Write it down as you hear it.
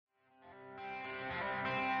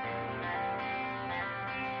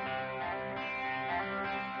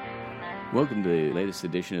Welcome to the latest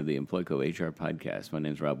edition of the Employco HR podcast. My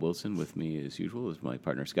name is Rob Wilson. With me, as usual, is my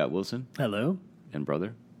partner, Scott Wilson. Hello. And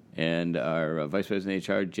brother. And our Vice President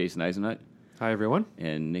of HR, Jason Eisenhut. Hi, everyone.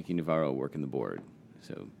 And Nikki Navarro working the board.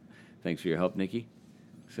 So thanks for your help, Nikki.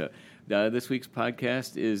 So this week's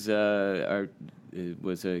podcast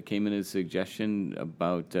came in as a suggestion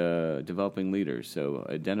about developing leaders. So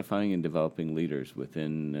identifying and developing leaders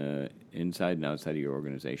within inside and outside of your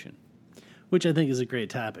organization. Which I think is a great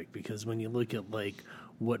topic, because when you look at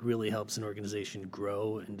what really helps an organization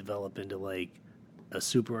grow and develop into a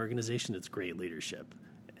super organization, it's great leadership.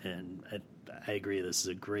 And I agree, this is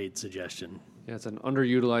a great suggestion. Yeah, it's an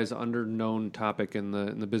underutilized, underknown topic in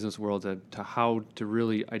the business world to how to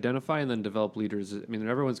really identify and then develop leaders. I mean,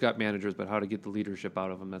 everyone's got managers, but how to get the leadership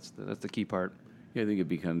out of them, that's the key part. Yeah, I think it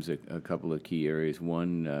becomes a couple of key areas.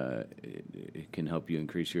 One, it can help you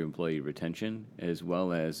increase your employee retention, as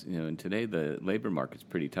well as, and today the labor market's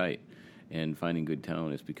pretty tight, and finding good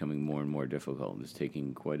talent is becoming more and more difficult. It's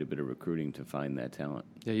taking quite a bit of recruiting to find that talent.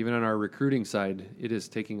 Yeah, even on our recruiting side, it is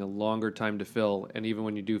taking a longer time to fill, and even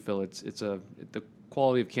when you do fill, the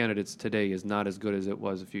quality of candidates today is not as good as it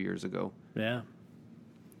was a few years ago. Yeah.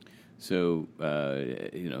 So,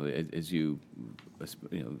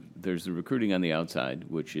 there's the recruiting on the outside,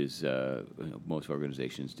 which is most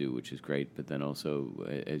organizations do, which is great. But then also,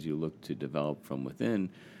 as you look to develop from within,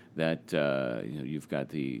 that you've got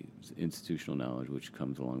the institutional knowledge, which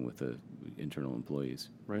comes along with the internal employees.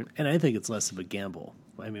 Right. And I think it's less of a gamble.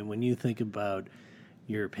 I mean, when you think about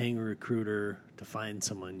you're paying a recruiter to find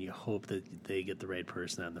someone, you hope that they get the right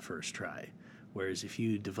person on the first try. Whereas if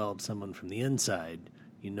you develop someone from the inside,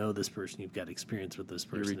 you know this person, you've got experience with this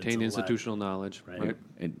person. You retain institutional knowledge. Right.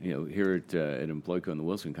 And here at Employco and the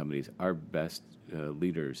Wilson Companies, our best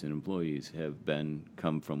leaders and employees have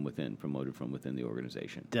come from within, promoted from within the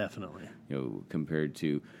organization. Definitely. Compared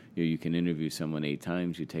to, you can interview someone 8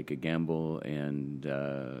 times, you take a gamble, and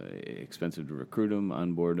expensive to recruit them,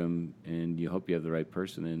 onboard them, and you hope you have the right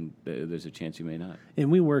person, and there's a chance you may not.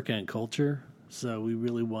 And we work on culture, so we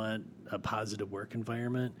really want a positive work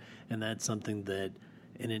environment, and that's something that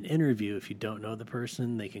in an interview, if you don't know the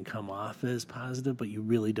person, they can come off as positive, but you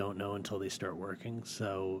really don't know until they start working.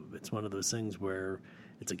 So it's one of those things where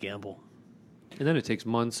it's a gamble. And then it takes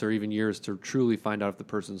months or even years to truly find out if the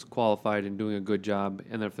person's qualified and doing a good job.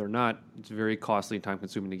 And if they're not, it's very costly and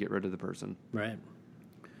time-consuming to get rid of the person. Right.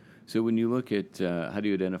 So when you look at how do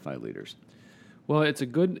you identify leaders? Well, it's a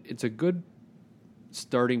good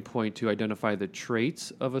starting point to identify the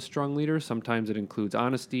traits of a strong leader. Sometimes it includes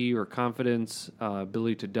honesty or confidence,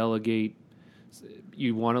 ability to delegate.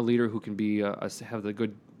 You want a leader who can have the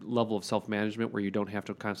good level of self-management where you don't have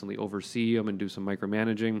to constantly oversee them and do some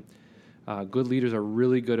micromanaging. Good leaders are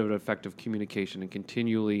really good at effective communication and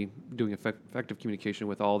continually doing effective communication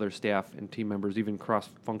with all their staff and team members, even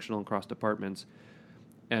cross-functional and cross-departments.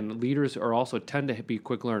 And leaders tend to be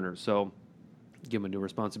quick learners. So give them a new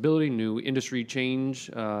responsibility, new industry change,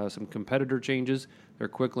 some competitor changes. They're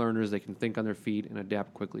quick learners. They can think on their feet and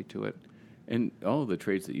adapt quickly to it. And all of the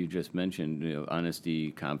traits that you just mentioned,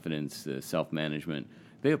 honesty, confidence, self-management,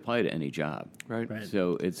 they apply to any job. Right.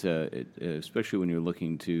 So it's especially when you're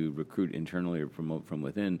looking to recruit internally or promote from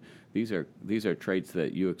within, these are traits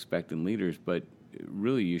that you expect in leaders, but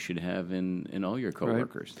really you should have in all your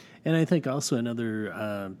coworkers. Right. And I think also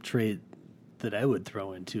another trait that I would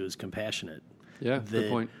throw into is compassionate. Yeah, good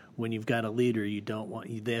point. When you've got a leader,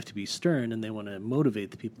 they have to be stern and they want to motivate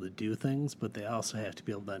the people to do things, but they also have to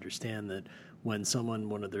be able to understand that when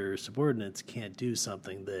one of their subordinates can't do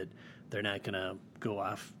something, that they're not going to go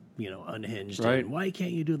off, unhinged. Right. And why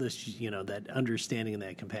can't you do this? That understanding and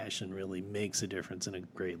that compassion really makes a difference in a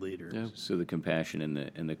great leader. Yeah. So the compassion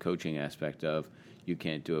and the coaching aspect of you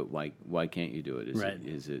can't do it. Why can't you do it?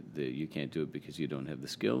 Is it that you can't do it because you don't have the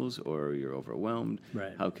skills or you're overwhelmed?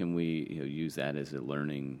 Right. How can we use that as a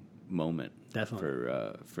learning moment? Definitely.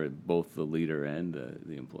 For both the leader and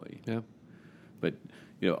the employee. Yeah. But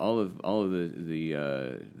all of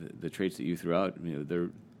the traits that you threw out,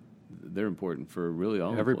 they're important for really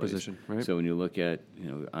all every employees. Position. Right. So when you look at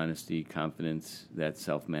honesty, confidence, that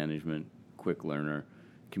self-management, quick learner,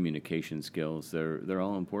 communication skills, they're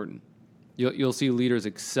all important. You'll see leaders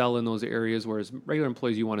excel in those areas, whereas regular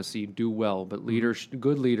employees you want to see do well. But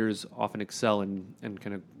good leaders often excel and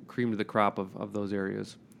kind of cream to the crop of those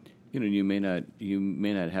areas. You may not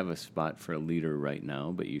have a spot for a leader right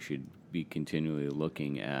now, but you should be continually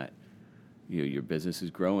looking at your business is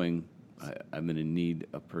growing. I'm going to need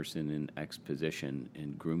a person in X position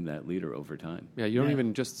and groom that leader over time. Yeah, you don't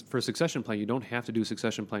even just for succession planning. You don't have to do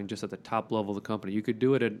succession planning just at the top level of the company. You could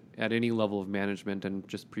do it at any level of management and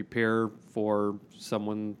just prepare for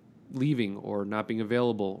someone leaving or not being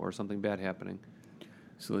available or something bad happening.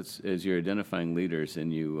 So as you're identifying leaders,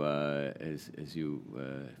 and you, as you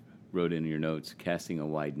wrote in your notes, casting a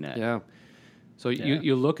wide net. Yeah. So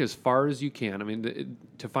you look as far as you can. I mean,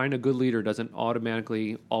 to find a good leader doesn't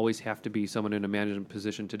automatically always have to be someone in a management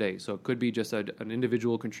position today. So it could be just an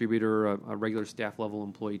individual contributor, a regular staff level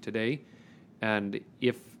employee today. And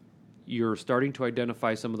if you're starting to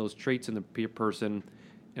identify some of those traits in the person,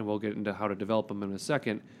 and we'll get into how to develop them in a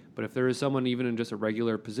second, but if there is someone even in just a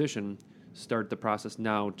regular position, start the process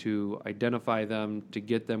now to identify them, to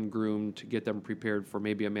get them groomed, to get them prepared for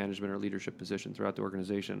maybe a management or leadership position throughout the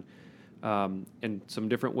organization. And some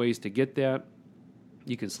different ways to get that.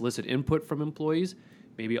 You can solicit input from employees.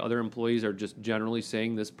 Maybe other employees are just generally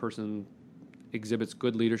saying this person exhibits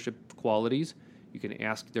good leadership qualities. You can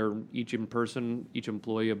ask each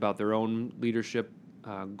employee about their own leadership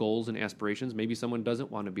goals and aspirations. Maybe someone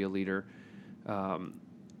doesn't want to be a leader.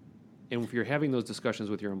 And if you're having those discussions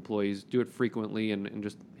with your employees, do it frequently and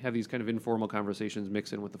just have these kind of informal conversations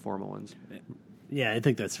mix in with the formal ones. Yeah, I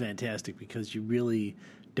think that's fantastic because you really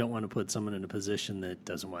don't want to put someone in a position that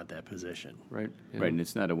doesn't want that position. Right. Yeah. Right, and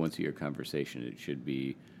it's not a once-a-year conversation. It should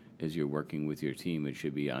be, as you're working with your team, it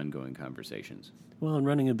should be ongoing conversations. Well, and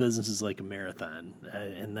running a business is like a marathon,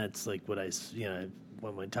 and that's like what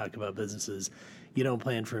when we talk about businesses, you don't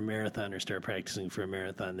plan for a marathon or start practicing for a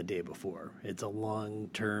marathon the day before. It's a long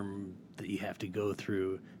term that you have to go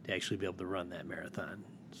through to actually be able to run that marathon.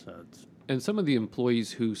 And some of the employees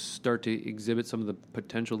who start to exhibit some of the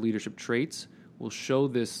potential leadership traits will show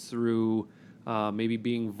this through maybe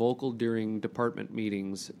being vocal during department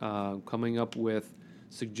meetings, coming up with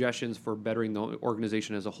suggestions for bettering the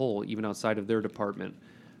organization as a whole, even outside of their department.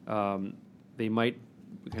 They might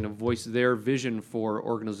kind of voice their vision for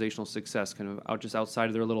organizational success, kind of just outside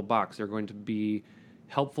of their little box. They're going to be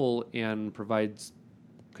helpful and provide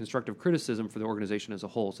constructive criticism for the organization as a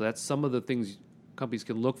whole. So that's some of the things companies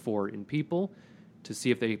can look for in people to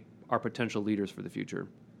see if they are potential leaders for the future.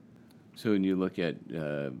 So when you look at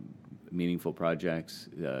meaningful projects,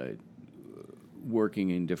 working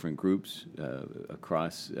in different groups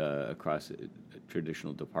across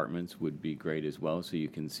traditional departments would be great as well, so you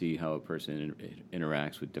can see how a person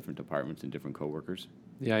interacts with different departments and different coworkers.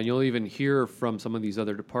 Yeah, and you'll even hear from some of these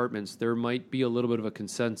other departments, there might be a little bit of a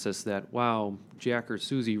consensus that, wow, Jack or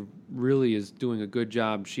Susie really is doing a good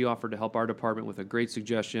job. She offered to help our department with a great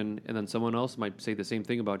suggestion, and then someone else might say the same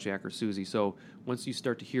thing about Jack or Susie. So once you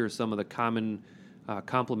start to hear some of the common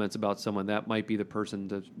compliments about someone, that might be the person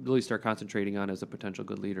to really start concentrating on as a potential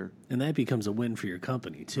good leader. And that becomes a win for your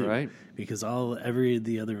company too, right? Because every of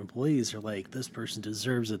the other employees are like, this person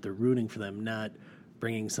deserves it. They're rooting for them, not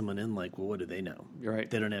bringing someone in like, well, what do they know? You're right.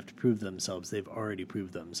 They don't have to prove themselves. They've already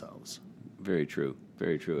proved themselves. Very true.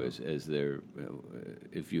 Very true. As they're,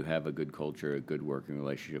 if you have a good culture, a good working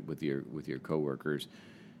relationship with your coworkers,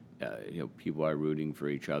 people are rooting for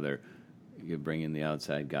each other. You bring in the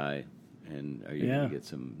outside guy, and are you going to get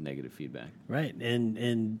some negative feedback? Right.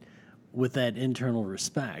 And with that internal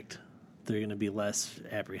respect, they're going to be less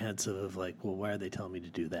apprehensive of like, well, why are they telling me to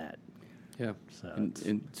do that? Yeah.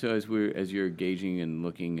 So as you're gauging and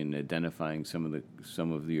looking and identifying some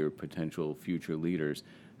of your potential future leaders,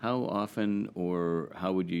 how often or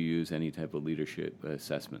how would you use any type of leadership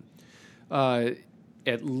assessment?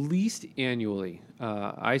 At least annually.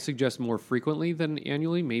 I suggest more frequently than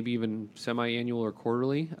annually, maybe even semi-annual or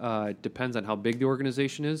quarterly. It depends on how big the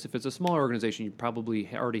organization is. If it's a smaller organization, you probably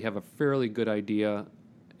already have a fairly good idea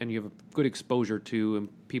and you have a good exposure to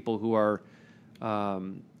people who are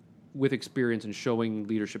with experience in showing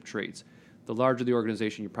leadership traits. The larger the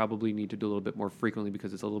organization, you probably need to do a little bit more frequently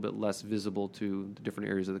because it's a little bit less visible to the different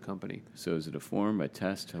areas of the company. So is it a form, a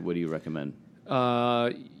test? What do you recommend?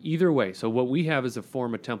 Either way. So what we have is a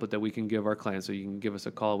form, a template that we can give our clients. So you can give us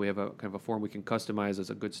a call. We have a kind of a form we can customize as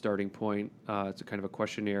a good starting point. It's a kind of a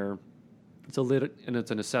questionnaire. It's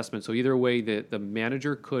an assessment. So either way, the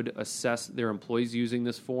manager could assess their employees using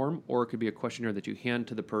this form, or it could be a questionnaire that you hand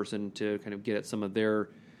to the person to kind of get at some of their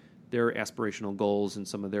aspirational goals and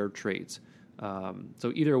some of their traits.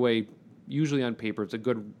 So either way, usually on paper, it's a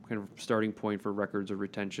good kind of starting point for records of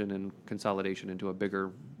retention and consolidation into a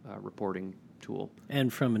bigger reporting tool.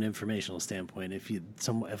 And from an informational standpoint, if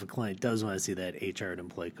a client does want to see that HR at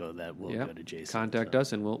Employco, that will go to Jason. Contact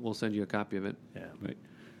us, and we'll send you a copy of it. Yeah. Right.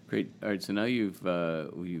 Great. All right. So now you've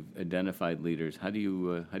identified leaders. How do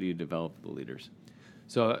you develop the leaders?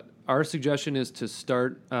 So our suggestion is to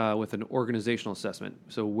start with an organizational assessment.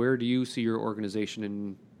 So where do you see your organization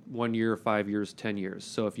in 1 year, 5 years, 10 years?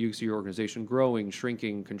 So if you see your organization growing,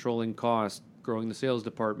 shrinking, controlling costs, growing the sales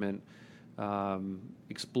department,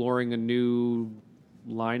 exploring a new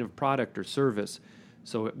line of product or service.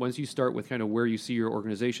 So once you start with kind of where you see your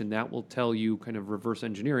organization, that will tell you kind of reverse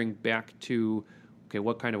engineering back to, okay,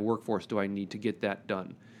 what kind of workforce do I need to get that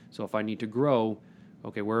done? So if I need to grow,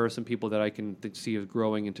 okay, where are some people that I can see as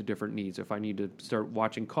growing into different needs? If I need to start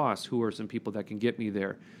watching costs, who are some people that can get me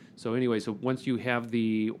there? So anyway, so once you have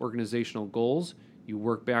the organizational goals, you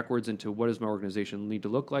work backwards into what does my organization need to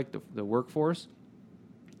look like, the workforce,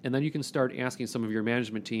 and then you can start asking some of your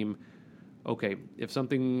management team, okay, if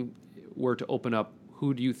something were to open up,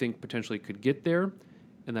 who do you think potentially could get there?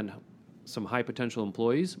 And then some high potential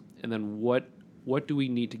employees, and then what do we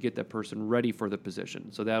need to get that person ready for the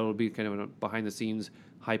position? So that'll be kind of a behind the scenes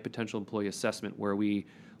high potential employee assessment where we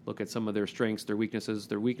look at some of their strengths, their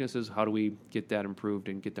weaknesses, how do we get that improved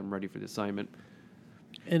and get them ready for the assignment?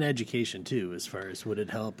 And education too, as far as would it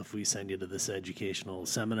help if we send you to this educational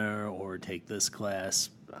seminar or take this class,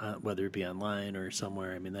 whether it be online or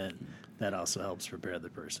somewhere. I mean, that also helps prepare the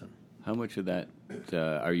person. How much of that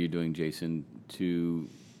are you doing, Jason, to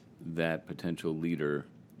that potential leader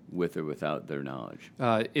with or without their knowledge?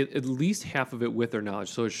 At least half of it with their knowledge.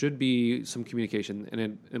 So it should be some communication. And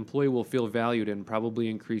an employee will feel valued and probably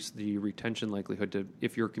increase the retention likelihood to,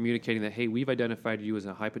 if you're communicating that, hey, we've identified you as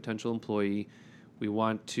a high potential employee. We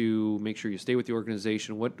want to make sure you stay with the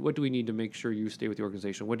organization. What do we need to make sure you stay with the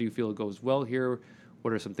organization? What do you feel goes well here?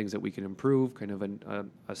 What are some things that we can improve? Kind of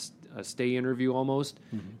a stay interview almost.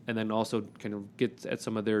 Mm-hmm. And then also kind of get at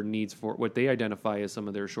some of their needs for what they identify as some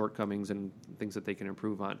of their shortcomings and things that they can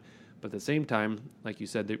improve on. But at the same time, like you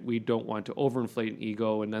said, that we don't want to overinflate an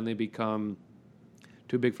ego and then they become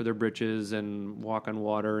too big for their britches and walk on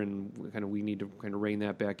water, and we need to kind of rein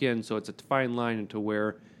that back in. So it's a fine line into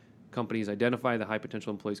where companies identify the high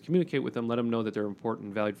potential employees, communicate with them, let them know that they're important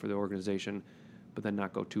and valued for the organization, but then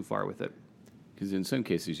not go too far with it. Because in some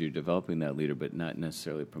cases you're developing that leader, but not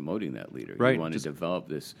necessarily promoting that leader. Right. You want to develop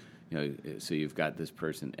this, so you've got this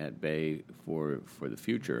person at bay for the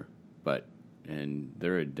future, and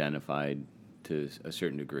they're identified to a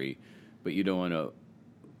certain degree, but you don't want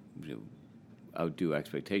to outdo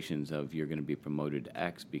expectations of you're going to be promoted to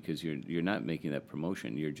X, because you're not making that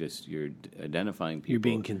promotion. You're identifying people. You're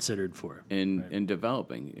being considered for. And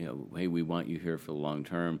developing. Hey, we want you here for the long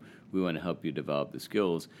term. We want to help you develop the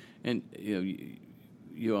skills. And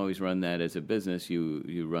you always run that as a business.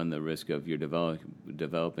 You run the risk of you're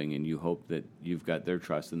developing, and you hope that you've got their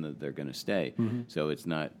trust and that they're going to stay. Mm-hmm. So it's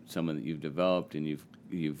not someone that you've developed and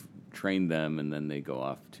you've trained them, and then they go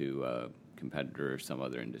off to competitor or some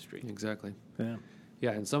other industry. Exactly.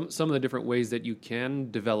 Yeah, and some of the different ways that you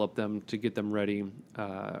can develop them to get them ready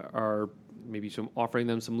are maybe offering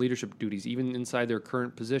them some leadership duties, even inside their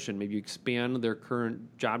current position. Maybe you expand their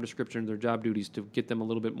current job description, their job duties, to get them a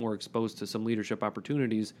little bit more exposed to some leadership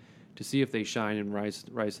opportunities to see if they shine and rise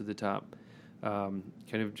to the top. Kind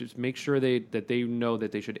of just make sure that they know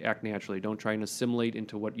that they should act naturally. Don't try and assimilate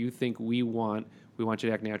into what you think we want. We want you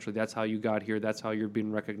to act naturally. That's how you got here. That's how you're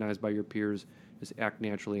being recognized by your peers. Just act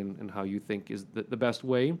naturally and how you think is the best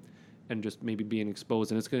way, and just maybe being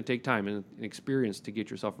exposed. And it's going to take time and experience to get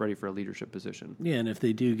yourself ready for a leadership position. Yeah, and if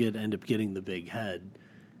they do end up getting the big head,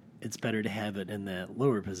 it's better to have it in that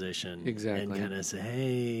lower position. Exactly. And kind of say,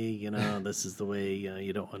 hey, this is the way,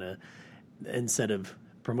 you don't want to, instead of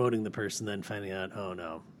promoting the person, then finding out, oh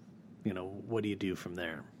no, what do you do from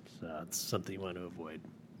there? So it's something you want to avoid.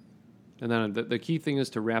 And then the key thing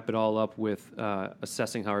is to wrap it all up with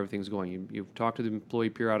assessing how everything's going. You talk to the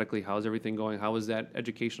employee periodically. How's everything going? How was that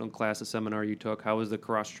educational class, a seminar you took? How was the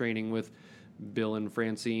cross-training with Bill and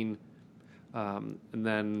Francine? And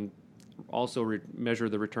then also measure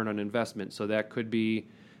the return on investment. So that could be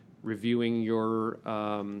reviewing your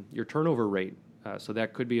turnover rate. So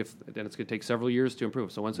that could be, then it's going to take several years to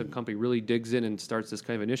improve. So once a company really digs in and starts this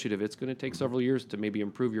kind of initiative, it's going to take several years to maybe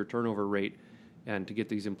improve your turnover rate and to get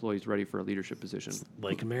these employees ready for a leadership position. It's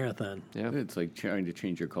like a marathon. Yeah, it's like trying to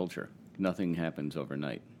change your culture. Nothing happens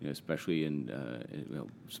overnight, especially in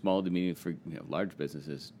small to medium. For large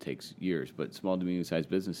businesses takes years, but small to medium-sized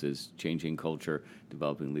businesses, changing culture,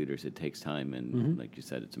 developing leaders, it takes time. And like you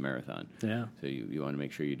said, it's a marathon. Yeah. So you want to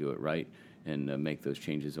make sure you do it right and make those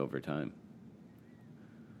changes over time.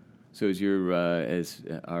 So as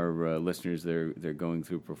our listeners, they're going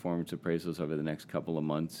through performance appraisals over the next couple of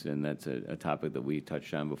months, and that's a topic that we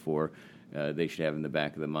touched on before. They should have in the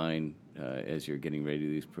back of the mind as you're getting ready to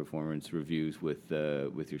do these performance reviews with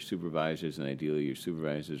your supervisors, and ideally your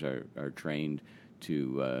supervisors are trained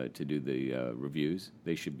to do the reviews.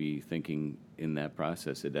 They should be thinking in that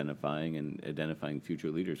process, identifying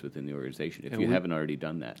future leaders within the organization, if you haven't already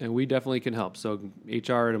done that. And we definitely can help. So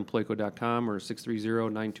hr@employco.com or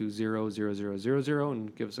 630-920-0000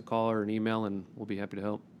 and give us a call or an email, and we'll be happy to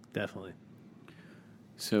help. Definitely.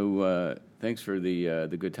 So thanks for the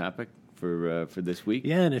good topic for this week.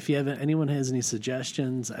 Yeah, and if anyone has any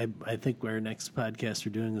suggestions, I think our next podcast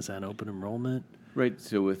we're doing is on open enrollment. Right.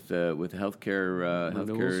 So with healthcare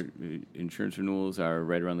insurance renewals are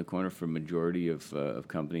right around the corner for a majority of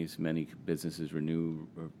companies. Many businesses renew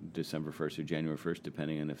December 1st or January 1st,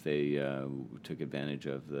 depending on if they took advantage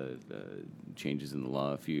of the changes in the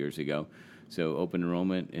law a few years ago. So open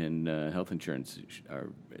enrollment in health insurance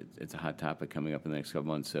it's a hot topic coming up in the next couple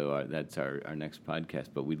months. So that's our next podcast.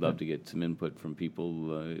 But we'd love to get some input from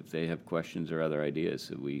people if they have questions or other ideas.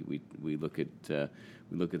 So we look at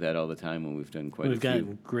that all the time when we've done We've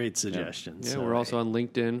gotten great suggestions. Yeah, so we're also on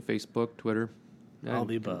LinkedIn, Facebook, Twitter. All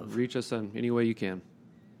the above. Reach us on any way you can.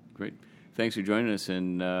 Great. Thanks for joining us,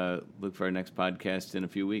 and look for our next podcast in a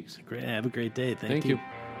few weeks. Great. Have a great day. Thank you.